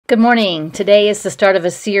Good morning. Today is the start of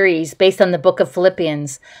a series based on the book of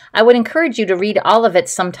Philippians. I would encourage you to read all of it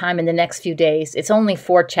sometime in the next few days. It's only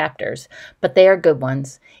 4 chapters, but they are good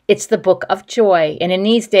ones. It's the book of joy, and in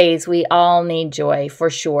these days we all need joy for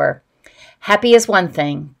sure. Happy is one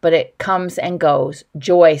thing, but it comes and goes.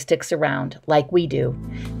 Joy sticks around like we do.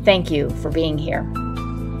 Thank you for being here.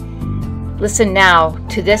 Listen now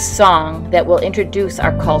to this song that will introduce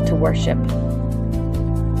our call to worship.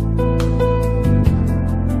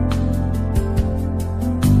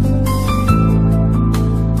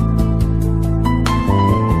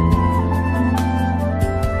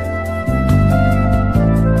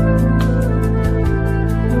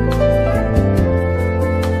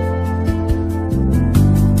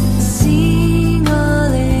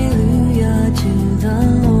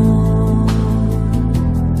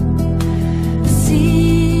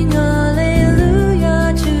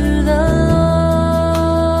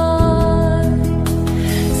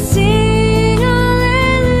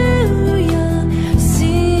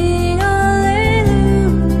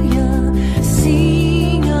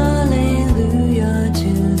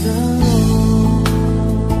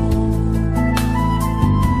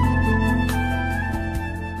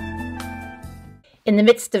 In the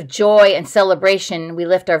midst of joy and celebration, we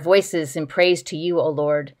lift our voices in praise to you, O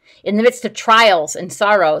Lord. In the midst of trials and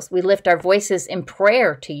sorrows, we lift our voices in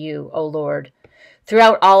prayer to you, O Lord.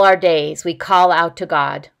 Throughout all our days, we call out to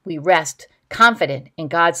God. We rest confident in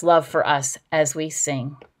God's love for us as we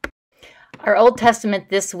sing. Our Old Testament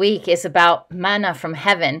this week is about manna from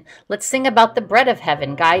heaven. Let's sing about the bread of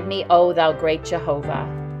heaven. Guide me, O thou great Jehovah.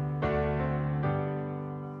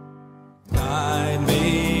 Guide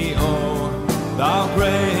me, O thou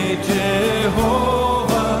great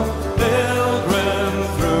Jehovah, pilgrim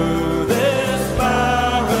through this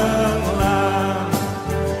barren land.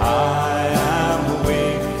 I am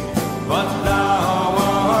weak, but thou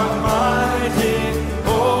art mighty.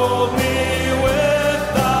 Hold me with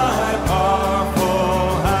thy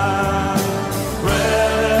powerful hand.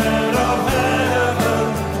 Bread of heaven,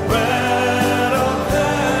 bread of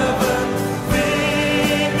heaven.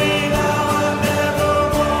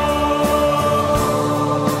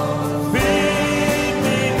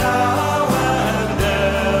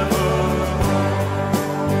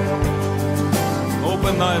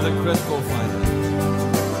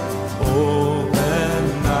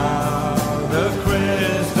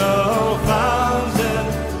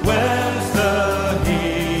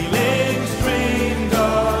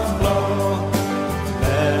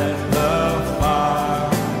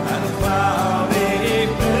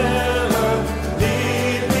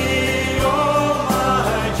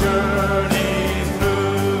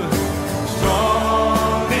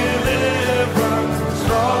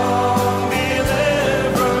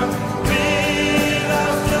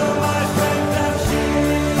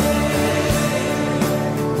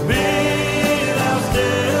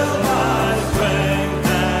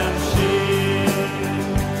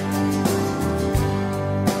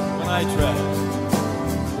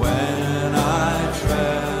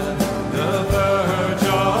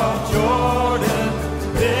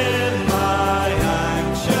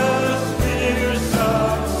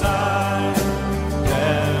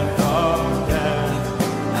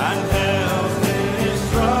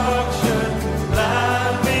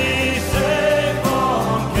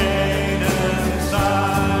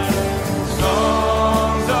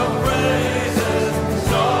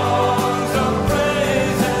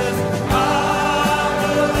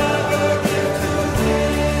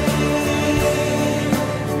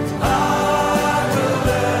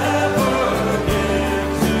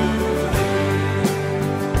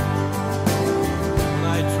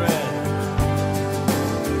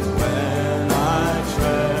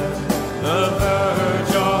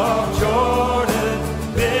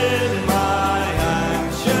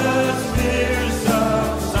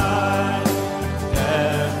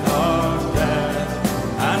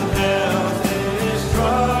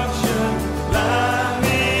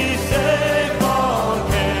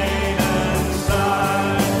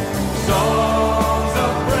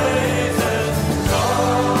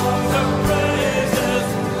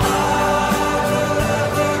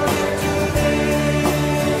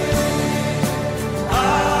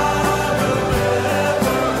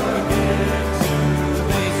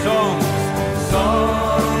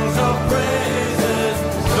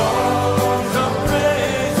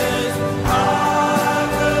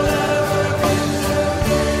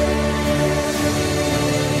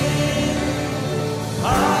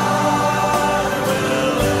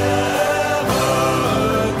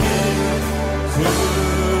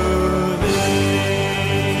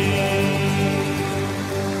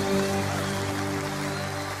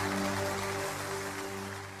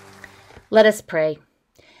 Let us pray.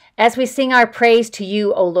 As we sing our praise to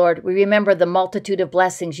you, O Lord, we remember the multitude of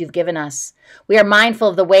blessings you've given us. We are mindful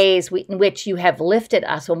of the ways in which you have lifted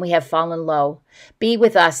us when we have fallen low. Be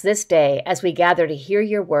with us this day as we gather to hear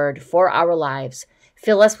your word for our lives.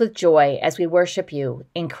 Fill us with joy as we worship you.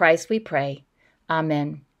 In Christ we pray.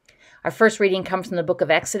 Amen. Our first reading comes from the book of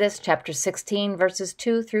Exodus, chapter 16, verses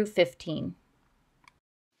 2 through 15.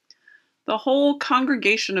 The whole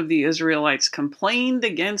congregation of the Israelites complained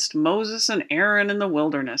against Moses and Aaron in the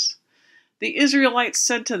wilderness. The Israelites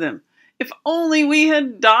said to them, "If only we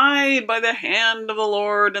had died by the hand of the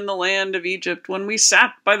Lord in the land of Egypt, when we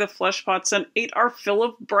sat by the fleshpots and ate our fill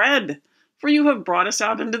of bread. For you have brought us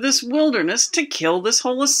out into this wilderness to kill this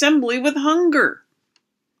whole assembly with hunger."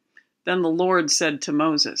 Then the Lord said to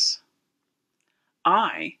Moses,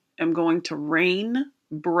 "I am going to rain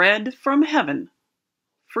bread from heaven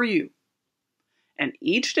for you. And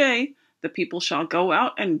each day the people shall go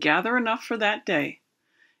out and gather enough for that day.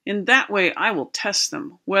 In that way I will test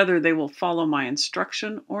them, whether they will follow my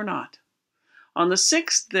instruction or not. On the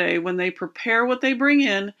 6th day, when they prepare what they bring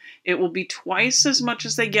in, it will be twice as much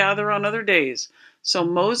as they gather on other days." So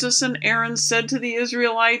Moses and Aaron said to the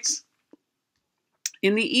Israelites,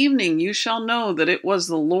 "In the evening you shall know that it was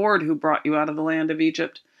the Lord who brought you out of the land of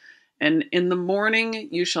Egypt. And in the morning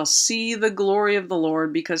you shall see the glory of the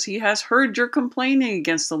Lord, because he has heard your complaining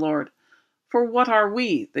against the Lord. For what are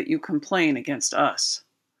we that you complain against us?"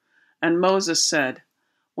 And Moses said,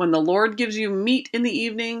 "When the Lord gives you meat in the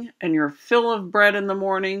evening and your fill of bread in the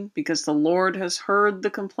morning, because the Lord has heard the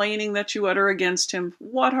complaining that you utter against him,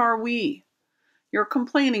 what are we? Your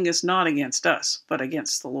complaining is not against us, but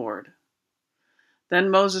against the Lord." Then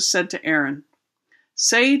Moses said to Aaron,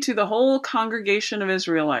 "Say to the whole congregation of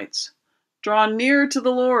Israelites, 'Draw near to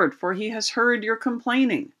the Lord, for he has heard your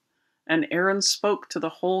complaining.'" And Aaron spoke to the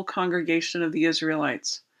whole congregation of the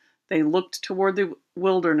Israelites. They looked toward the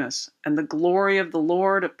wilderness, and the glory of the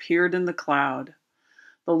Lord appeared in the cloud.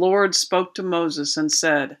 The Lord spoke to Moses and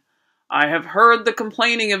said, "I have heard the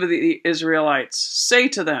complaining of the Israelites. Say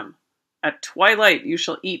to them, 'At twilight you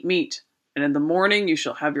shall eat meat, and in the morning you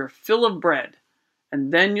shall have your fill of bread.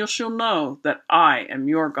 And then you shall know that I am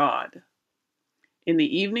your God.'" In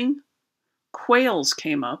the evening, quails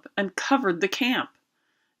came up and covered the camp.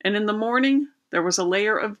 And in the morning, there was a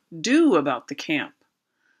layer of dew about the camp.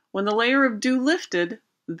 When the layer of dew lifted,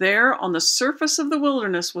 there on the surface of the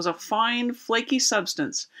wilderness was a fine, flaky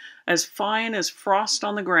substance, as fine as frost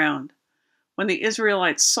on the ground. When the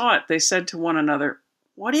Israelites saw it, they said to one another,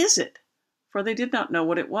 "What is it?" For they did not know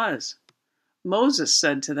what it was. Moses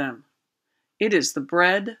said to them, "It is the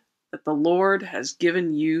bread that the Lord has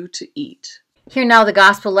given you to eat." Hear now the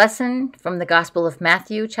gospel lesson from the Gospel of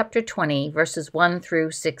Matthew, chapter 20, verses 1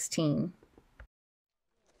 through 16.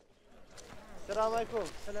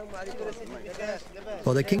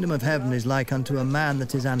 For the kingdom of heaven is like unto a man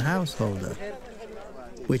that is an householder,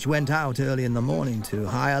 which went out early in the morning to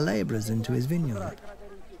hire labourers into his vineyard.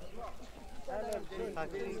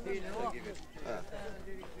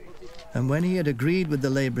 And when he had agreed with the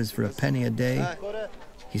labourers for a penny a day,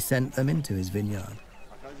 he sent them into his vineyard.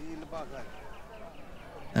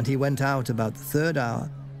 And he went out about the 3rd hour,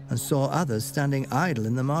 and saw others standing idle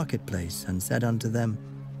in the marketplace, and said unto them,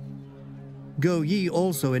 "Go ye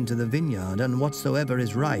also into the vineyard, and whatsoever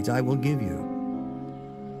is right I will give you."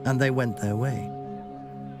 And they went their way.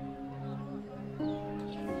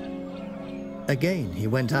 Again he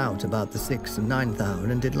went out about the 6th and 9th hour,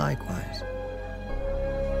 and did likewise.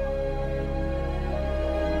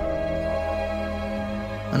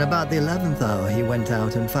 And about the 11th hour he went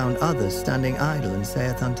out, and found others standing idle, and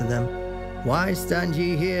saith unto them, "Why stand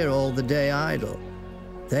ye here all the day idle?"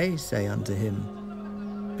 They say unto him,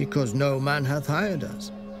 "Because no man hath hired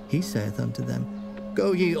us." He saith unto them,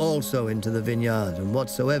 "Go ye also into the vineyard, and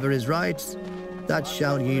whatsoever is right, that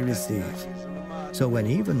shall ye receive." So when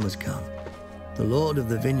even was come, the Lord of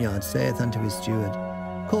the vineyard saith unto his steward,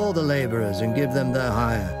 "Call the labourers, and give them their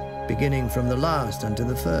hire, beginning from the last unto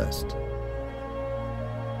the first."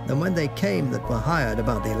 And when they came that were hired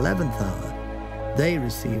about the 11th hour, they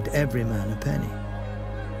received every man a penny.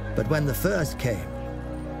 But when the first came,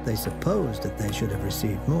 they supposed that they should have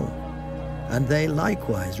received more, and they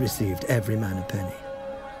likewise received every man a penny.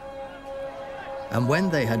 And when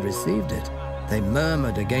they had received it, they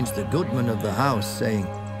murmured against the goodman of the house, saying,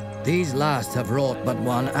 "These last have wrought but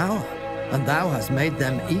 1 hour, and thou hast made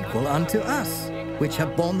them equal unto us, which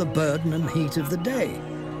have borne the burden and heat of the day."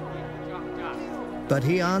 But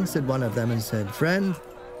he answered one of them and said, "Friend,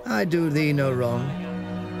 I do thee no wrong.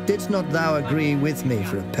 Didst not thou agree with me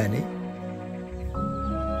for a penny?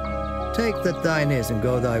 Take that thine is, and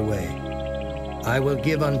go thy way. I will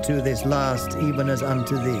give unto this last even as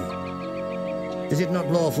unto thee. Is it not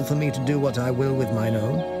lawful for me to do what I will with mine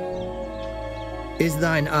own? Is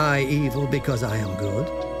thine eye evil because I am good?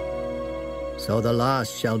 So the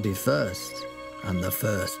last shall be first, and the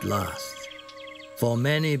first last. For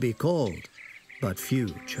many be called, but few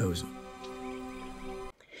chosen.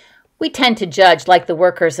 We tend to judge like the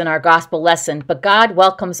workers in our gospel lesson, but God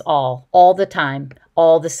welcomes all the time,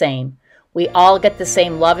 all the same. We all get the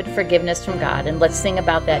same love and forgiveness from God, and let's sing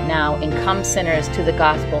about that now in Come Sinners to the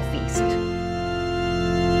Gospel Feast.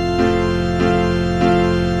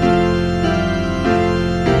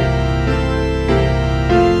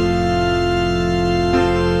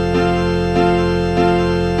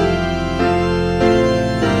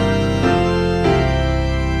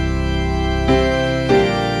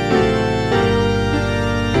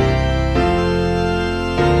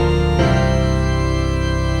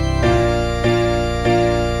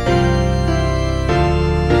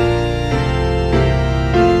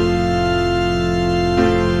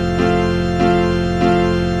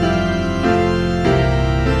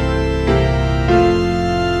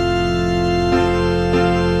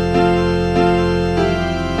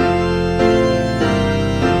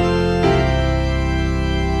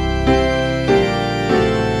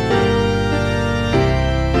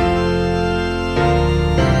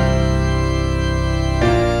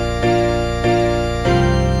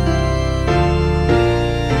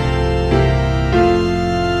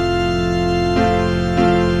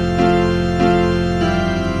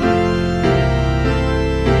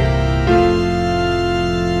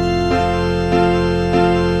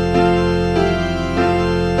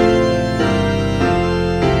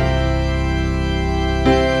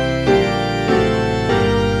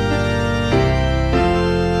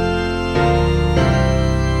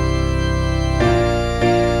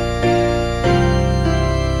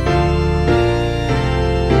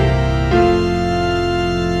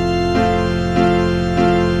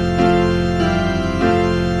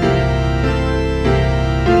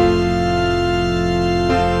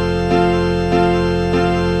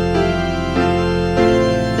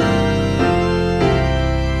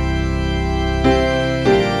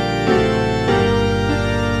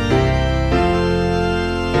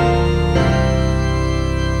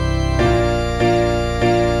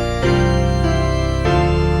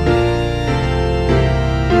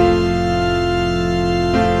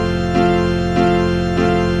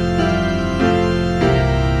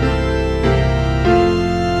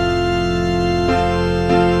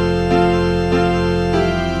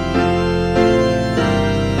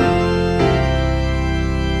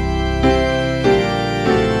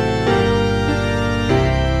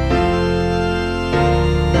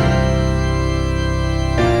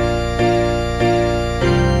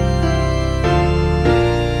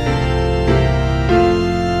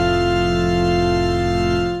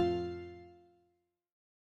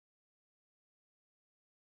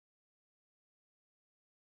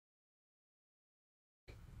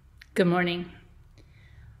 Good morning.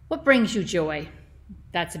 What brings you joy?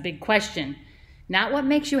 That's a big question. Not what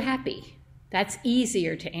makes you happy. That's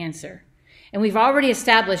easier to answer. And we've already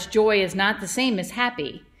established joy is not the same as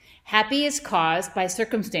happy. Happy is caused by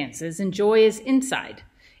circumstances, and joy is inside.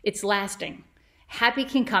 It's lasting. Happy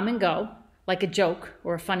can come and go, like a joke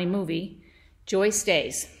or a funny movie. Joy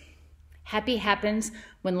stays. Happy happens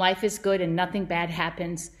when life is good and nothing bad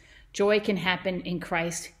happens. Joy can happen in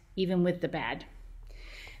Christ, even with the bad.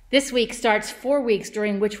 This week starts 4 weeks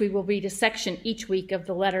during which we will read a section each week of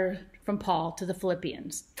the letter from Paul to the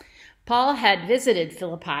Philippians. Paul had visited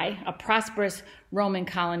Philippi, a prosperous Roman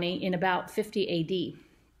colony, in about 50 AD.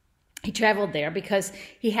 He traveled there because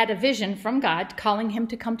he had a vision from God calling him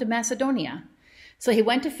to come to Macedonia. So he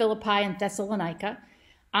went to Philippi and Thessalonica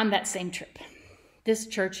on that same trip. This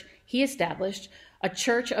church he established, a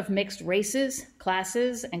church of mixed races,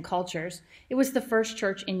 classes, and cultures. It was the first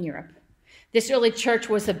church in Europe. This early church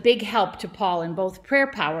was a big help to Paul in both prayer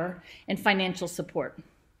power and financial support.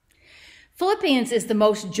 Philippians is the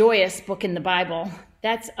most joyous book in the Bible.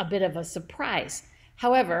 That's a bit of a surprise.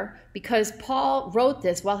 However, because Paul wrote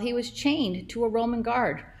this while he was chained to a Roman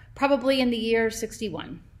guard, probably in the year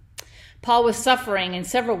 61. Paul was suffering in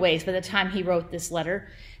several ways by the time he wrote this letter.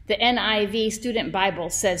 The NIV Student Bible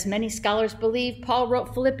says many scholars believe Paul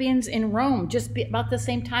wrote Philippians in Rome just about the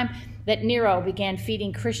same time that Nero began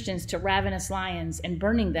feeding Christians to ravenous lions and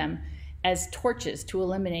burning them as torches to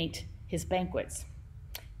eliminate his banquets.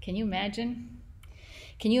 Can you imagine?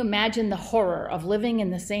 Can you imagine the horror of living in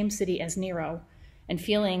the same city as Nero and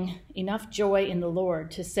feeling enough joy in the Lord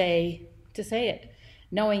to say it,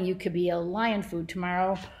 knowing you could be a lion food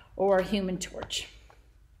tomorrow or a human torch?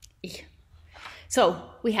 So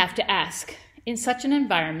we have to ask, in such an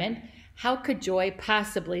environment, how could joy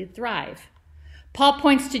possibly thrive? Paul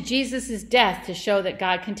points to Jesus' death to show that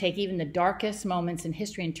God can take even the darkest moments in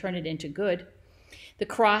history and turn it into good. The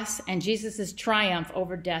cross and Jesus' triumph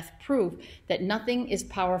over death prove that nothing is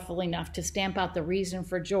powerful enough to stamp out the reason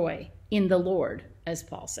for joy in the Lord, as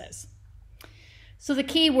Paul says. So the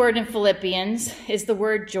key word in Philippians is the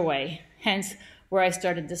word joy, hence where I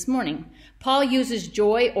started this morning. Paul uses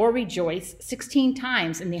joy or rejoice 16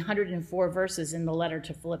 times in the 104 verses in the letter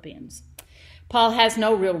to Philippians. Paul has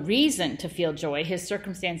no real reason to feel joy. His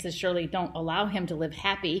circumstances surely don't allow him to live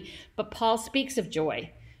happy, but Paul speaks of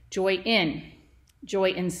joy. Joy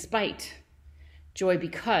in spite, joy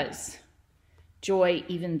because, joy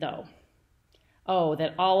even though. Oh,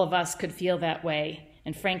 that all of us could feel that way,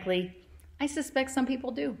 and frankly, I suspect some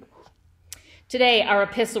people do. Today, our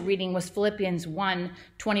epistle reading was Philippians 1,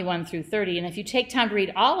 21 through 30, and if you take time to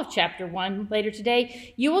read all of chapter 1 later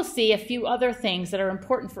today, you will see a few other things that are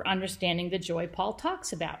important for understanding the joy Paul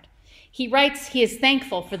talks about. He writes he is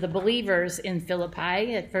thankful for the believers in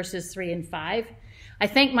Philippi at verses 3 and 5. I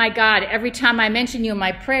thank my God every time I mention you in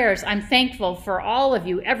my prayers. I'm thankful for all of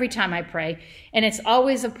you every time I pray, and it's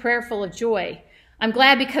always a prayer full of joy. I'm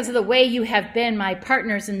glad because of the way you have been my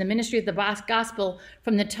partners in the ministry of the gospel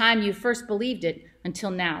from the time you first believed it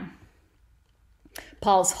until now.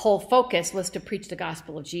 Paul's whole focus was to preach the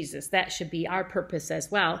gospel of Jesus. That should be our purpose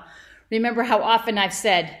as well. Remember how often I've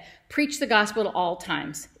said, preach the gospel at all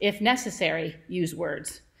times. If necessary, use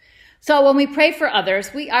words. So when we pray for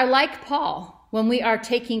others, we are like Paul. When we are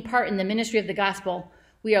taking part in the ministry of the gospel,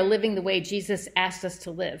 we are living the way Jesus asked us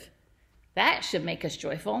to live. That should make us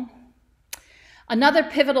joyful. Another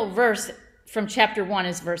pivotal verse from chapter 1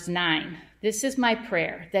 is verse 9. This is my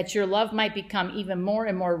prayer, that your love might become even more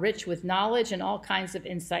and more rich with knowledge and all kinds of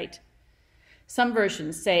insight. Some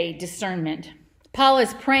versions say discernment. Paul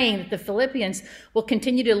is praying that the Philippians will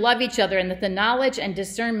continue to love each other and that the knowledge and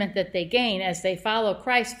discernment that they gain as they follow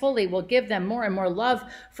Christ fully will give them more and more love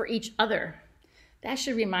for each other. That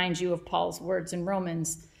should remind you of Paul's words in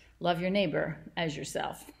Romans, love your neighbor as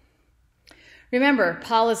yourself. Remember,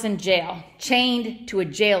 Paul is in jail, chained to a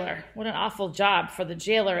jailer. What an awful job for the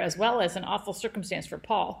jailer, as well as an awful circumstance for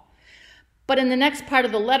Paul. But in the next part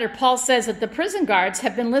of the letter, Paul says that the prison guards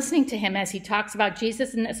have been listening to him as he talks about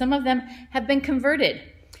Jesus, and that some of them have been converted.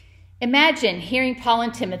 Imagine hearing Paul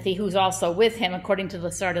and Timothy, who's also with him, according to the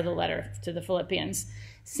start of the letter to the Philippians,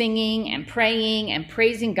 singing and praying and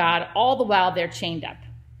praising God all the while they're chained up.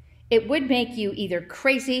 It would make you either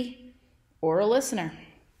crazy or a listener.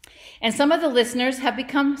 And some of the listeners have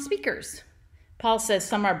become speakers. Paul says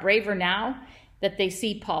some are braver now that they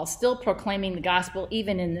see Paul still proclaiming the gospel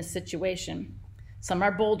even in this situation. Some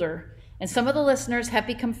are bolder, and some of the listeners have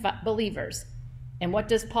become believers. And what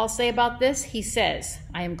does Paul say about this? He says,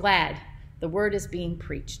 I am glad the word is being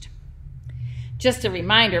preached. Just a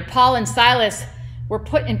reminder, Paul and Silas were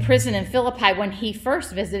put in prison in Philippi when he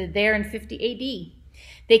first visited there in 50 AD.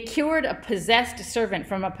 They cured a possessed servant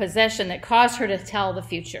from a possession that caused her to tell the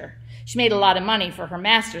future. She made a lot of money for her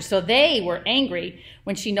master, so they were angry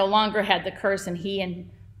when she no longer had the curse and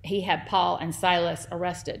he had Paul and Silas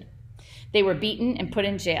arrested. They were beaten and put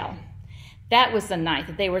in jail. That was the night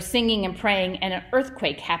that they were singing and praying, and an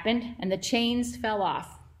earthquake happened and the chains fell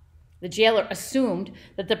off. The jailer assumed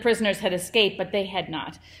that the prisoners had escaped, but they had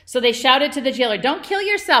not. So they shouted to the jailer, "Don't kill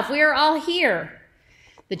yourself, we are all here."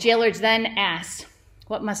 The jailer then asked,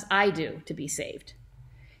 "What must I do to be saved?"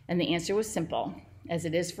 And the answer was simple, as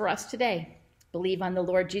it is for us today. Believe on the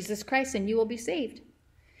Lord Jesus Christ and you will be saved.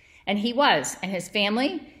 And he was, and his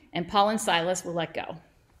family and Paul and Silas were let go.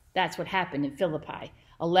 That's what happened in Philippi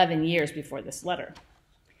 11 years before this letter.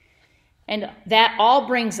 And that all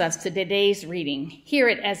brings us to today's reading. Hear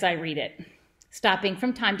it as I read it, stopping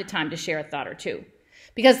from time to time to share a thought or two.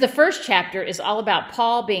 Because the first chapter is all about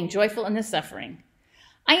Paul being joyful in the suffering.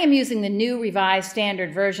 I am using the New Revised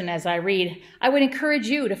Standard Version as I read. I would encourage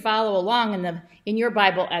you to follow along in your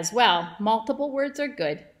Bible as well. Multiple words are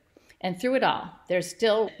good. And through it all, there's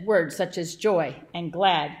still words such as joy and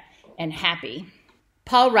glad and happy.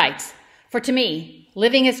 Paul writes, "For to me,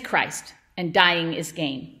 living is Christ and dying is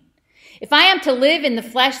gain. If I am to live in the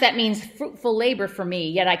flesh, that means fruitful labor for me,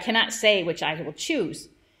 yet I cannot say which I will choose.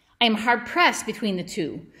 I am hard-pressed between the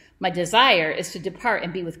two. My desire is to depart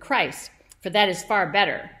and be with Christ, for that is far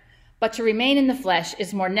better. But to remain in the flesh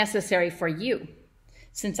is more necessary for you.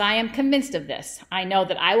 Since I am convinced of this, I know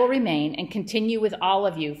that I will remain and continue with all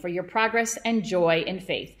of you for your progress and joy in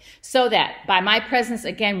faith, so that by my presence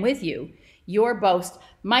again with you, your boast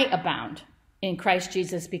might abound in Christ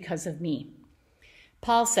Jesus because of me."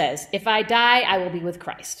 Paul says, if I die, I will be with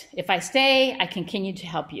Christ. If I stay, I continue to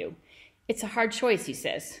help you. It's a hard choice, he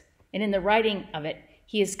says. And in the writing of it,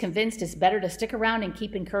 he is convinced it's better to stick around and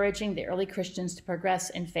keep encouraging the early Christians to progress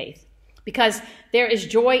in faith, because there is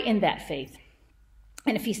joy in that faith.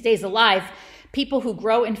 And if he stays alive, people who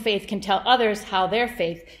grow in faith can tell others how their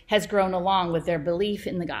faith has grown along with their belief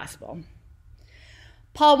in the gospel.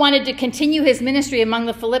 Paul wanted to continue his ministry among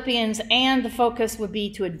the Philippians, and the focus would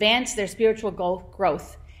be to advance their spiritual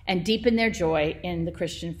growth and deepen their joy in the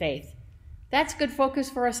Christian faith. That's good focus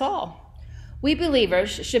for us all. We believers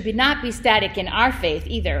should not be static in our faith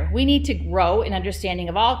either. We need to grow in understanding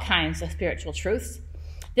of all kinds of spiritual truths.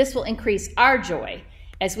 This will increase our joy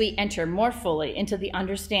as we enter more fully into the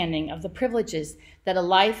understanding of the privileges that a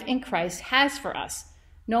life in Christ has for us,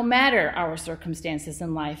 no matter our circumstances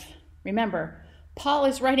in life. Remember, Paul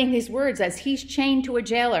is writing these words as he's chained to a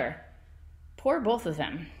jailer. Poor both of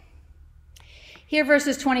them. Hear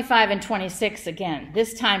verses 25 and 26 again,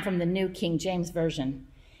 this time from the New King James Version.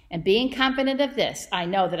 And being confident of this, I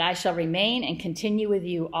know that I shall remain and continue with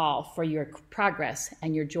you all for your progress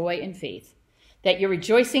and your joy in faith, that your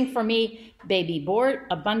rejoicing for me may be more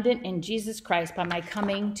abundant in Jesus Christ by my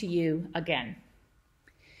coming to you again.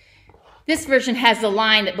 This version has the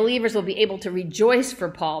line that believers will be able to rejoice for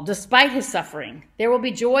Paul despite his suffering. There will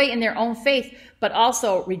be joy in their own faith, but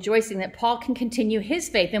also rejoicing that Paul can continue his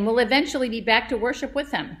faith and will eventually be back to worship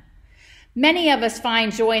with him. Many of us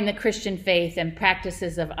find joy in the Christian faith and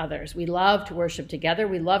practices of others. We love to worship together.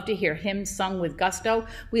 We love to hear hymns sung with gusto.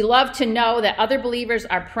 We love to know that other believers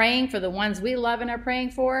are praying for the ones we love and are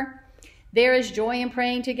praying for. There is joy in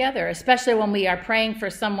praying together, especially when we are praying for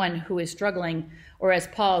someone who is struggling, or as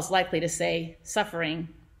Paul is likely to say, suffering.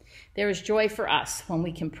 There is joy for us when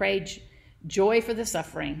we can pray joy for the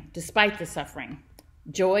suffering, despite the suffering.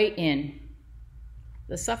 Joy in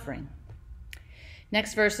the suffering.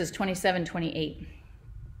 Next verse is 27-28.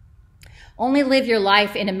 Only live your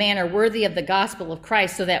life in a manner worthy of the gospel of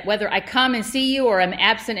Christ, so that whether I come and see you or am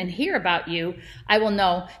absent and hear about you, I will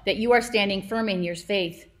know that you are standing firm in your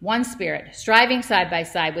faith, one spirit, striving side by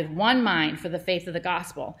side with one mind for the faith of the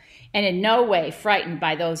gospel, and in no way frightened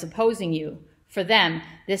by those opposing you. For them,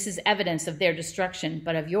 this is evidence of their destruction,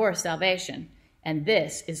 but of your salvation, and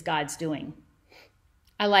this is God's doing.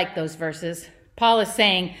 I like those verses. Paul is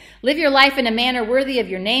saying, live your life in a manner worthy of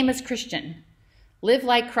your name as Christian. Live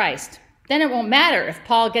like Christ. Then it won't matter if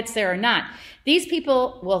Paul gets there or not. These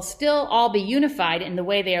people will still all be unified in the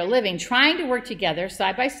way they are living, trying to work together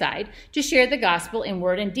side by side to share the gospel in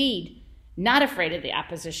word and deed, not afraid of the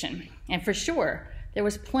opposition. And for sure, there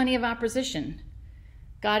was plenty of opposition.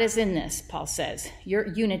 God is in this, Paul says. Your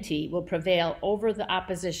unity will prevail over the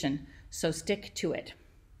opposition, so stick to it.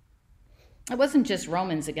 It wasn't just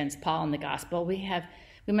Romans against Paul in the gospel. We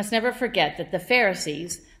must never forget that the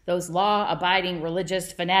Pharisees, those law-abiding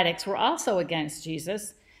religious fanatics, were also against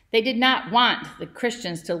Jesus. They did not want the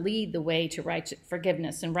Christians to lead the way to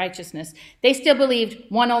forgiveness and righteousness. They still believed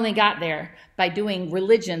one only got there by doing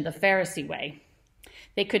religion the Pharisee way.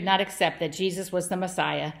 They could not accept that Jesus was the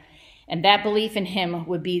Messiah, and that belief in him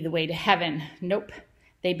would be the way to heaven. Nope.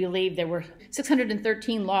 They believed there were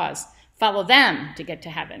 613 laws. Follow them to get to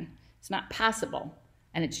heaven. It's not possible,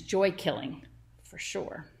 and it's joy-killing for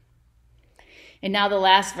sure. And now the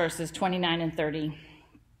last verses, 29 and 30.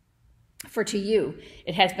 For to you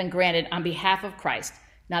it has been granted on behalf of Christ,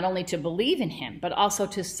 not only to believe in him, but also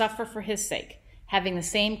to suffer for his sake, having the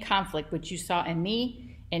same conflict which you saw in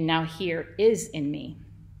me and now here is in me.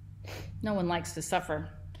 No one likes to suffer.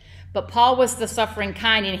 But Paul was the suffering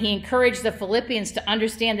kind, and he encouraged the Philippians to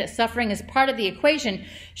understand that suffering is part of the equation.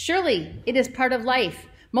 Surely it is part of life.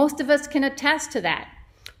 Most of us can attest to that.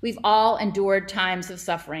 We've all endured times of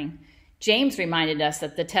suffering. James reminded us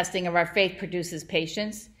that the testing of our faith produces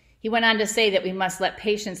patience. He went on to say that we must let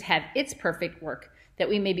patience have its perfect work, that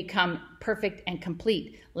we may become perfect and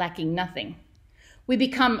complete, lacking nothing. We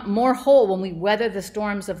become more whole when we weather the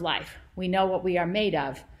storms of life. We know what we are made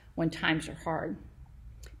of when times are hard.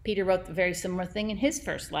 Peter wrote the very similar thing in his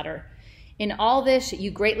first letter. In all this you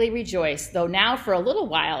greatly rejoice, though now for a little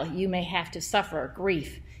while you may have to suffer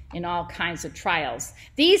grief in all kinds of trials.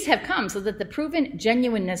 These have come so that the proven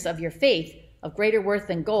genuineness of your faith, of greater worth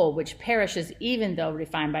than gold, which perishes even though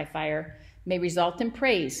refined by fire, may result in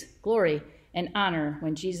praise, glory, and honor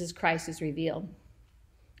when Jesus Christ is revealed.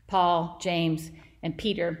 Paul, James, and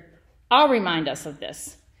Peter all remind us of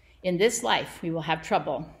this. In this life we will have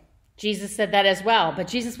trouble. Jesus said that as well, but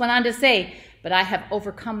Jesus went on to say, but I have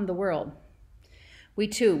overcome the world. We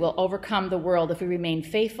too will overcome the world if we remain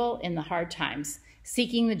faithful in the hard times,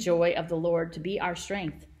 seeking the joy of the Lord to be our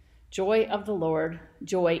strength. Joy of the Lord,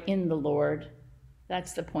 joy in the Lord.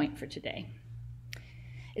 That's the point for today.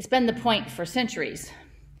 It's been the point for centuries.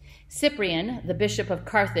 Cyprian, the bishop of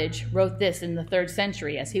Carthage, wrote this in the 3rd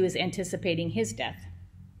century as he was anticipating his death.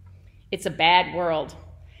 It's a bad world,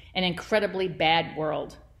 an incredibly bad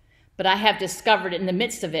world. But I have discovered in the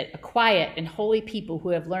midst of it a quiet and holy people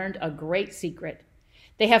who have learned a great secret.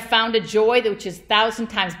 They have found a joy which is 1,000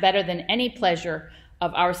 times better than any pleasure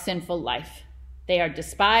of our sinful life. They are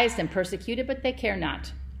despised and persecuted, but they care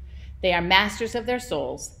not. They are masters of their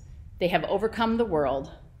souls. They have overcome the world.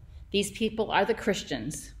 These people are the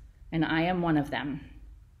Christians, and I am one of them.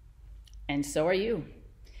 And so are you.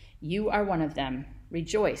 You are one of them.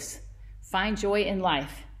 Rejoice. Find joy in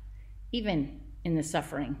life, even in the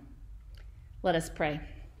suffering. Let us pray.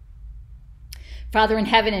 Father in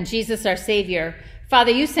heaven and Jesus, our Savior, Father,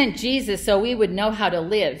 you sent Jesus so we would know how to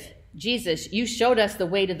live. Jesus, you showed us the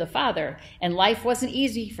way to the Father, and life wasn't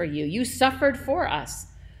easy for you. You suffered for us.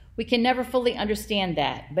 We can never fully understand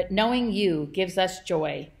that, but knowing you gives us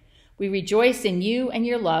joy. We rejoice in you and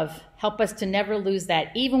your love. Help us to never lose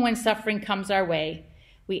that, even when suffering comes our way.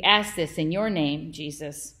 We ask this in your name,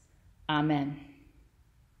 Jesus. Amen.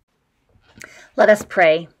 Let us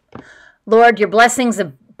pray. Lord, your blessings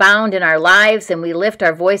abound in our lives, and we lift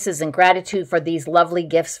our voices in gratitude for these lovely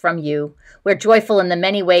gifts from you. We're joyful in the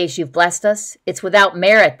many ways you've blessed us. It's without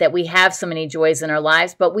merit that we have so many joys in our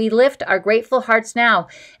lives, but we lift our grateful hearts now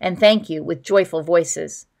and thank you with joyful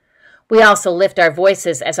voices. We also lift our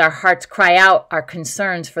voices as our hearts cry out our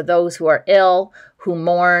concerns for those who are ill, who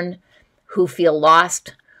mourn, who feel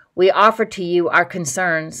lost. We offer to you our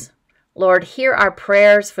concerns. Lord, hear our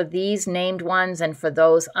prayers for these named ones and for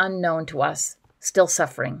those unknown to us, still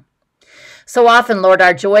suffering. So often, Lord,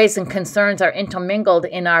 our joys and concerns are intermingled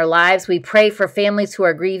in our lives. We pray for families who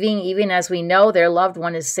are grieving, even as we know their loved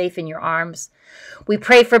one is safe in your arms. We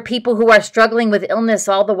pray for people who are struggling with illness.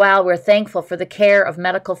 All the while, we're thankful for the care of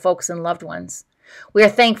medical folks and loved ones. We are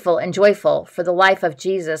thankful and joyful for the life of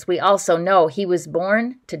Jesus. We also know he was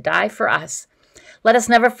born to die for us. Let us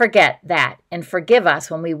never forget that, and forgive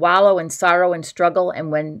us when we wallow in sorrow and struggle,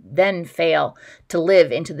 and when then fail to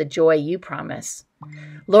live into the joy you promise.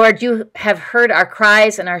 Lord, you have heard our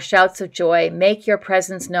cries and our shouts of joy. Make your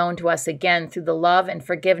presence known to us again through the love and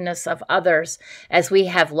forgiveness of others as we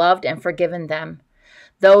have loved and forgiven them.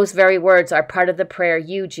 Those very words are part of the prayer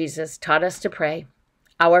you, Jesus, taught us to pray.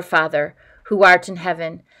 Our Father, who art in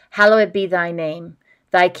heaven, hallowed be thy name.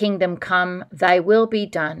 Thy kingdom come, thy will be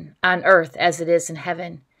done, on earth as it is in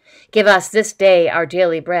heaven. Give us this day our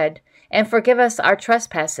daily bread, and forgive us our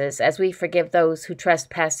trespasses as we forgive those who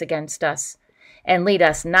trespass against us. And lead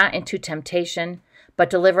us not into temptation, but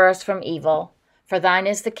deliver us from evil. For thine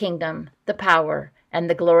is the kingdom, the power, and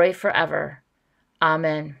the glory forever.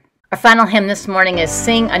 Amen. Our final hymn this morning is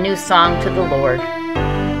Sing a New Song to the Lord.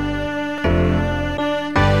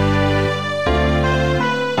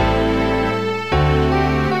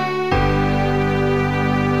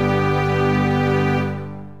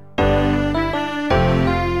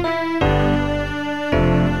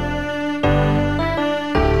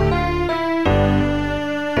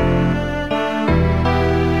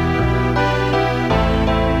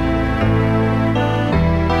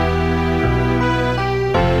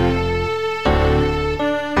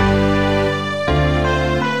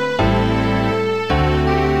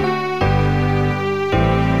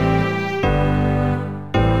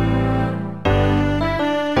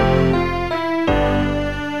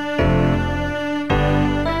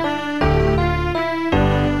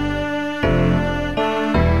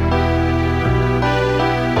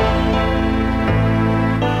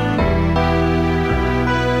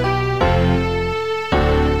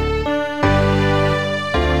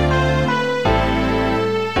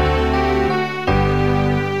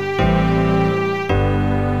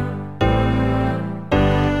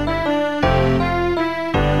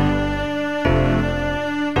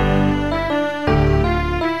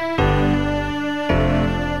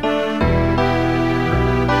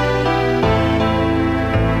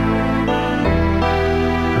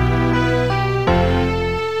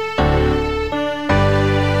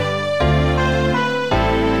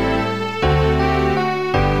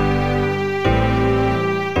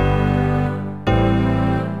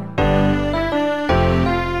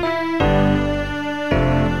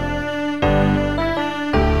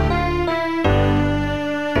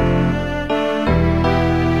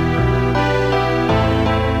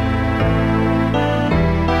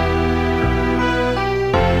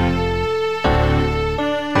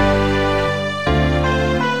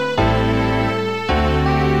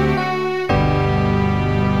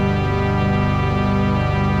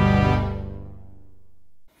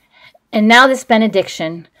 And now this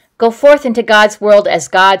benediction. Go forth into God's world as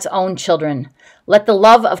God's own children. Let the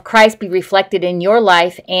love of Christ be reflected in your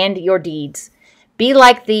life and your deeds. Be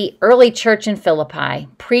like the early church in Philippi.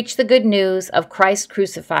 Preach the good news of Christ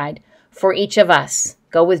crucified for each of us.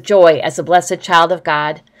 Go with joy as a blessed child of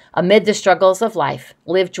God. Amid the struggles of life,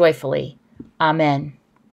 live joyfully. Amen.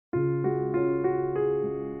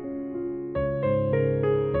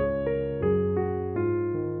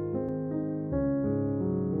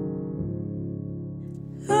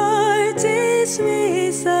 Lord,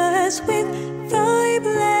 dismiss us with thy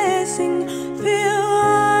blessing. Fill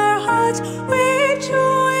our hearts with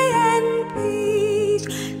joy and peace.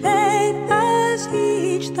 Let us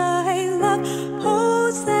each thy love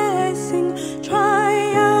possessing,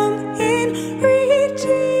 triumph in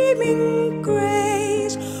redeeming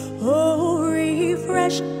grace. Oh,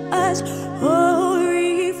 refresh us